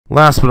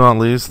Last but not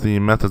least, the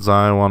methods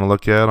I want to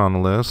look at on the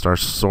list are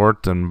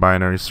sort and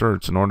binary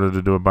search. In order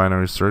to do a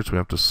binary search, we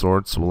have to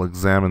sort, so we'll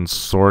examine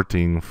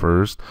sorting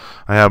first.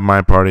 I have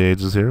my party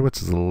ages here, which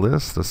is a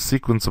list, a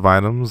sequence of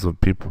items of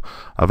people,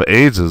 of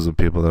ages of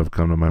people that have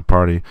come to my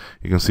party.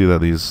 You can see that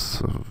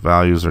these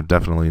values are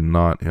definitely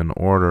not in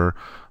order.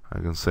 I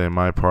can say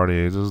my party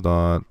ages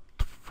dot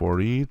for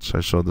each.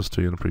 I showed this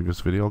to you in a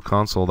previous video.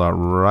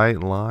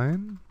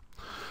 Console.WriteLine.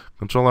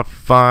 Control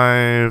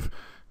F5.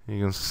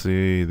 You can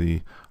see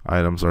the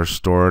items are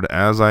stored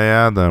as I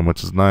add them,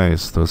 which is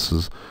nice. This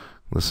is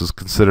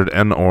considered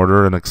n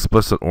order, an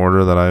explicit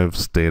order that I've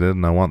stated,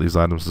 and I want these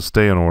items to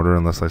stay in order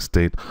unless I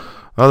state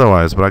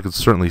otherwise, but I could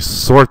certainly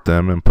sort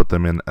them and put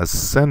them in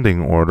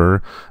ascending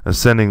order.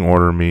 Ascending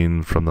order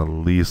means from the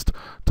least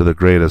to the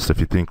greatest. If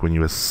you think when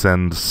you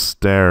ascend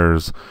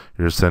stairs,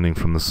 you're ascending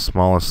from the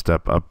smallest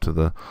step up to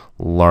the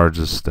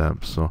largest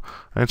step. So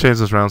I can change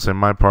this around and say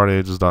my party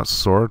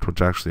ages.sort,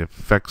 which actually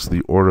affects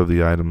the order of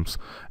the items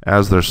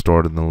as they're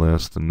stored in the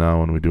list. And now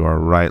when we do our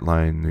right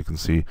line, you can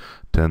see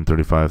 10,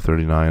 35,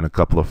 39, a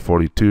couple of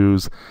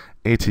 42s,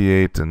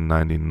 88, and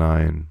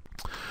 99.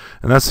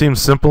 And that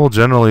seems simple,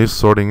 generally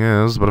sorting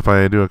is, but if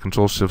I do a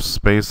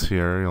Control-Shift-Space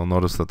here, you'll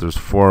notice that there's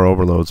 4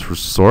 overloads for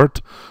sort.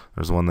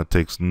 There's one that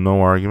takes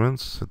no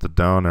arguments. Hit the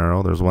down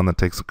arrow. There's one that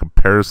takes a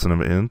comparison of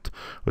int,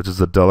 which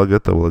is a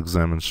delegate that we'll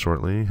examine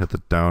shortly. Hit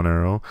the down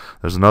arrow.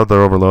 There's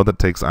another overload that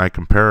takes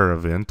ICompare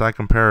of int.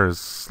 ICompare is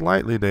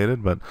slightly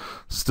dated, but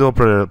still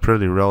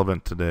pretty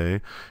relevant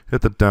today.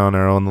 Hit the down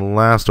arrow, and the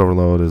last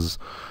overload is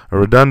a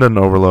redundant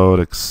overload,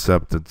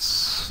 except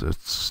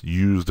it's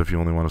used if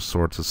you only want to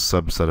sort a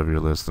subset of your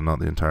list and not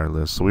the entire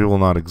list. So we will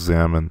not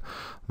examine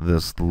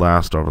this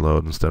last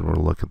overload. Instead,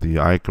 we'll look at the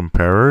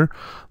IComparer,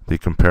 the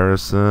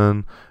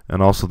comparison,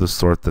 and also the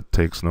sort that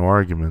takes no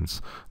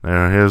arguments.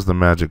 Now here's the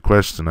magic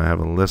question. I have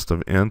a list of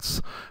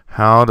ints.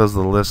 How does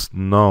the list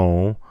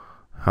know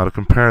how to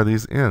compare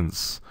these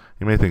ints?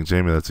 You may think,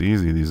 Jamie, that's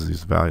easy.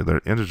 These values,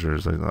 they're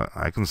integers.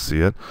 I can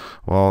see it.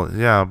 Well,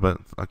 yeah, but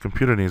a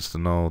computer needs to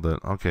know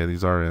that, okay,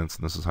 these are ints,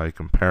 and this is how you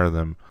compare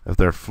them. If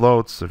they're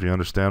floats, if you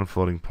understand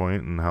floating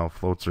point and how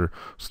floats are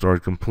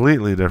stored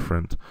completely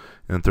different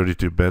in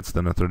 32 bits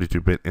than a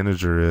 32-bit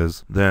integer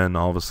is, then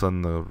all of a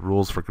sudden the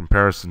rules for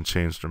comparison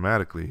change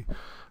dramatically.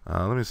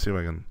 Let me see if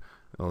I can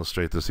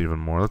illustrate this even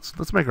more.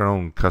 Let's make our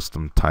own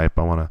custom type.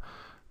 I want to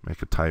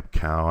make a type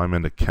cow. I'm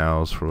into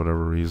cows for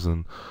whatever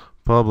reason.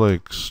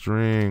 Public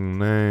string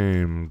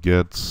name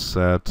get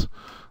set.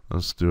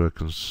 Let's do a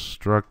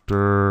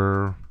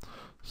constructor,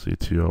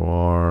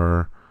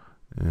 CTOR,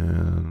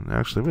 and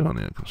actually we don't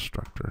need a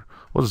constructor.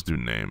 We'll just do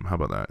name. How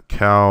about that?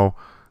 Cow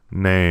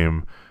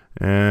name.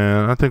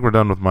 And I think we're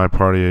done with my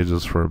party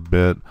ages for a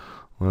bit.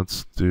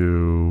 Let's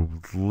do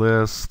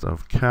list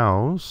of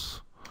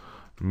cows.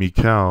 Me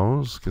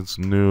cows gets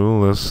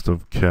new list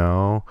of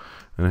cow,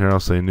 and here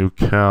I'll say new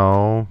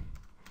cow.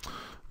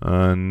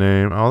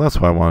 Name. Oh, that's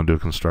why I want to do a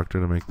constructor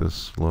to make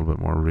this a little bit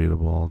more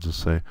readable. I'll just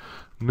say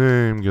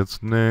name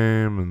gets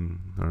name and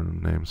or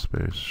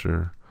namespace.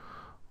 Sure,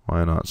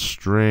 why not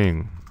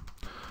string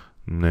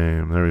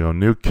name? There we go.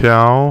 New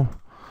cow.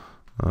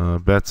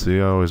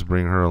 Betsy. I always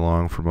bring her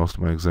along for most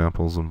of my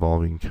examples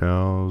involving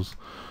cows.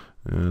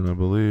 And I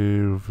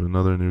believe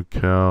another new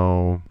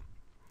cow.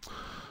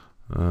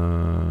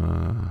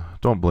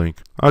 Don't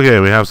blink. Okay,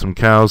 we have some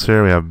cows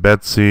here. We have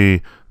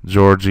Betsy,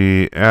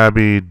 Georgie,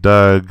 Abby,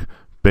 Doug,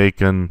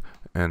 Bacon,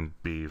 and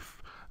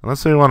Beef. And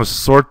let's say we want to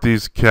sort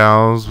these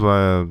cows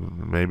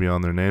maybe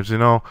on their names. You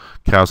know,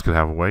 cows could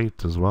have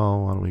weight as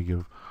well. Why don't we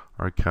give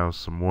our cows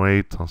some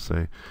weight? I'll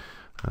say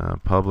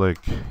public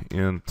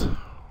int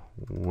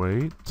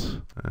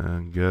weight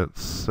and get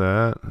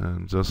set.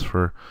 And just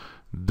for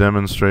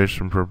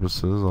demonstration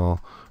purposes, I'll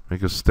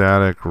make a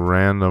static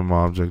random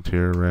object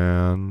here.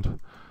 Rand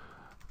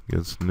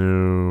gets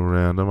new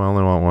random. I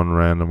only want one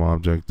random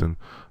object, and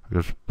I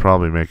could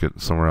probably make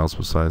it somewhere else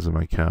besides in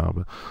my cow.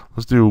 But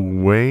let's do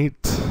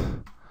weight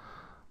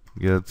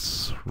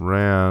gets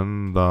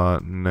ran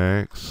dot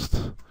next.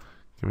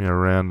 Give me a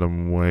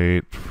random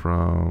weight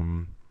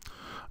from,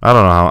 I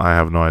don't know how, I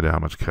have no idea how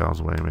much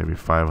cows weigh. Maybe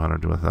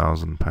 500 to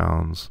 1,000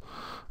 pounds.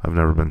 I've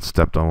never been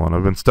stepped on one.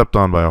 I've been stepped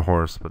on by a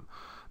horse, but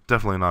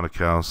definitely not a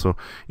cow. So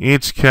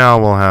each cow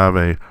will have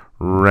a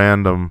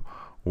random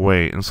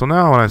weight. And so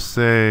now when I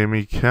say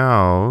me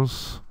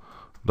cows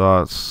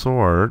dot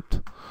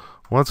sort,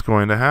 what's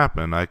going to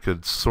happen? I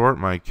could sort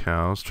my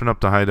cows, turn up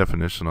to high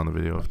definition on the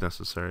video if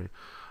necessary.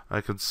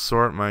 I could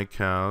sort my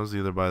cows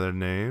either by their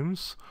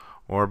names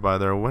or by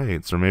their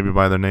weights, or maybe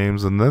by their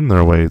names and then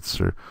their weights,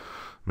 or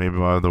maybe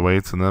by the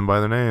weights and then by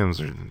their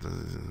names.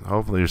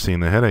 Hopefully you're seeing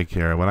the headache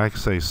here. When I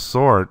say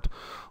sort,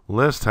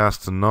 list has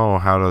to know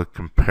how to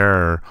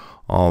compare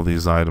all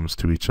these items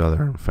to each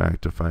other. In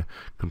fact, if I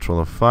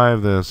Control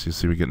F5 this, you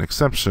see we get an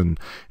exception,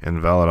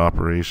 invalid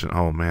operation.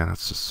 Oh man,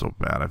 that's just so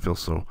bad. I feel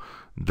so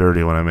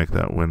dirty when I make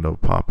that window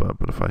pop up.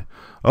 But if I,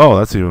 oh,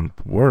 that's even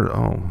worse.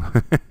 Oh,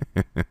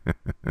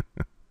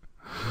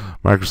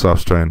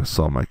 Microsoft's trying to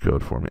solve my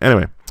code for me.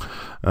 Anyway,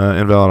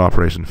 invalid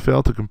operation.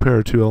 Failed to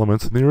compare two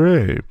elements in the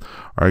array.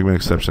 Argument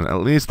exception.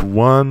 At least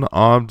one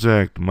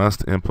object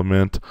must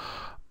implement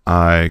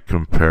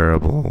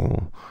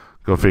IComparable.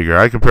 Go figure.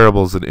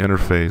 IComparable is an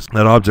interface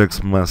that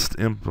objects must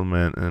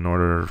implement in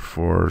order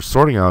for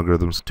sorting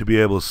algorithms to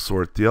be able to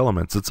sort the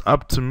elements. It's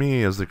up to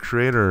me as the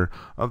creator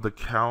of the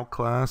cow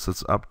class.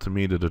 It's up to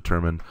me to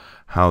determine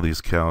how these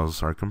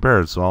cows are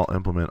compared. So I'll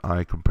implement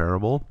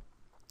IComparable.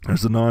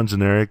 There's a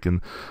non-generic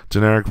and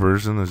generic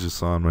version, as you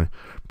saw in my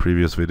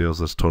previous videos.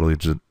 Let's totally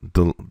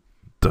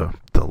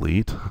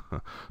delete,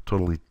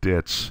 totally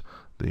ditch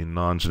the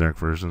non-generic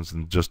versions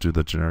and just do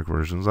the generic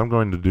versions. I'm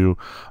going to do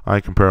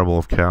IComparable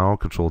of cow,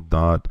 control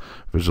dot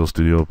Visual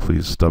Studio,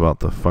 please stub out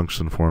the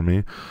function for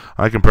me.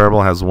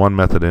 IComparable has one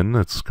method in,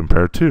 it's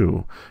compare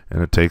to,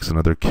 and it takes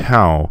another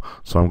cow.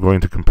 So I'm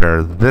going to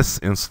compare this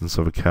instance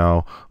of a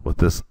cow with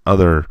this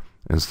other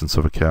instance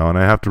of a cow, and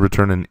I have to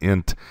return an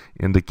int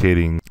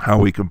indicating how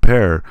we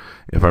compare.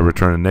 If I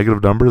return a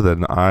negative number,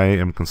 then I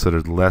am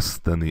considered less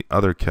than the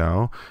other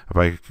cow. If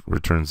I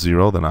return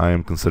 0, then I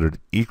am considered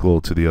equal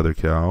to the other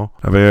cow.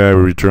 If I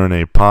return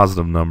a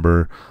positive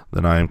number,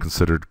 then I am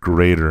considered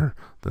greater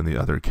than the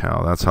other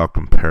cow. That's how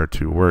compare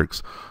to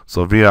works.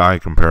 So via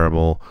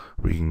IComparable,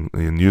 we can,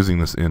 in using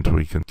this int,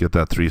 we can get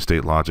that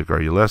three-state logic.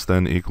 Are you less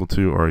than, equal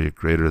to, or are you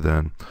greater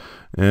than?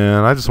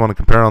 And I just want to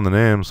compare on the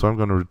name, so I'm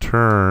going to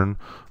return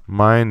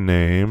my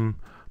name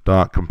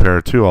dot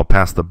compare to. I'll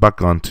pass the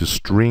buck on to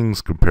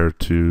strings compare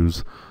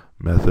to's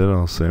method.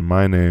 I'll say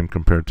my name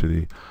compared to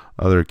the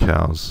other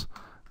cow's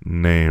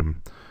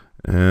name,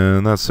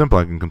 and that's simple.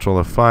 I can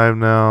control F5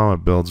 now.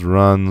 It builds,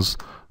 runs,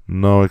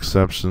 no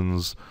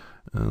exceptions,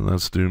 and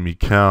let's do me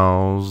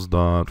cows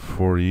dot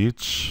for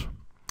each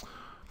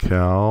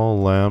cow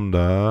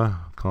lambda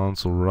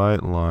console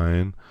write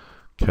line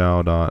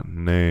cow dot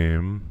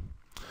name.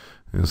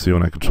 You'll see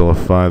when I control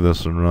F5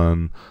 this and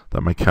run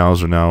that my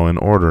cows are now in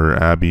order: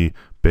 Abby,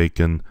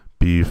 Bacon,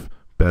 Beef,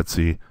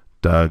 Betsy,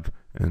 Doug,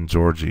 and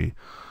Georgie.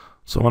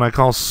 So when I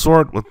call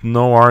sort with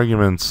no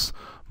arguments,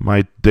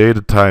 my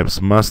data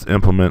types must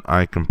implement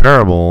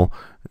IComparable,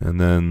 and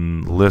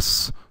then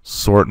lists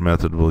sort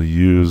method will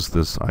use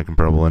this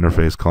IComparable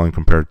interface calling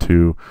compare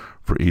to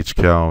for each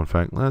cow. In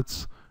fact,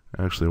 let's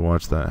actually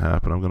watch that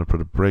happen. I'm going to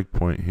put a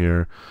breakpoint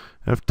here.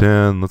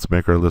 F10, let's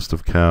make our list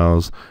of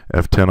cows.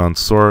 F10 on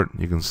sort,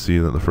 you can see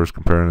that the first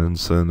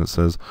comparison, it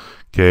says,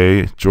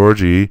 okay,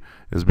 Georgie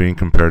is being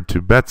compared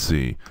to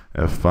Betsy.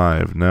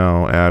 F5,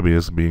 now Abby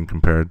is being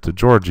compared to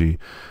Georgie.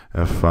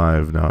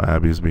 F5, now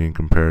Abby is being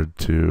compared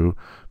to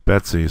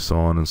Betsy, so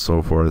on and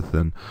so forth.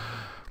 And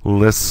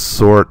list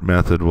sort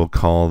method will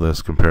call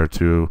this compare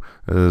to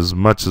as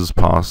much as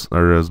possible,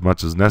 or as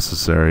much as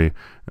necessary,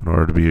 in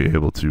order to be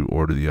able to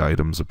order the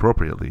items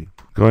appropriately.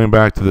 Going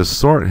back to this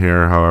sort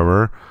here,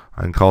 however,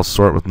 I can call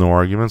sort with no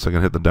arguments. I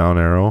can hit the down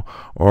arrow,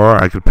 or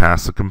I could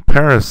pass a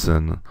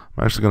comparison.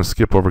 I'm actually going to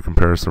skip over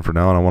comparison for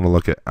now, and I want to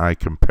look at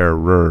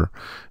IComparer.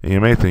 And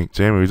you may think,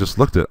 Jamie, we just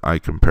looked at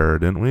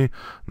IComparer, didn't we?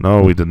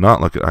 No, we did not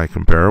look at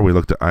IComparer. We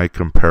looked at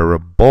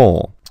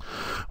IComparable.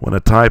 When a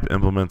type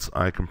implements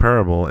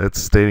IComparable,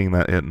 it's stating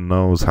that it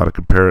knows how to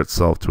compare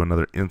itself to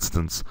another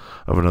instance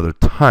of another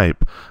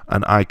type.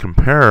 An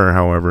IComparer,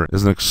 however,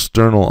 is an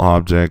external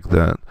object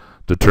that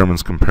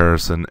determines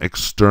comparison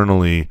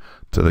externally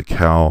to the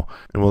cow,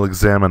 and we'll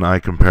examine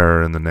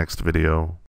IComparer in the next video.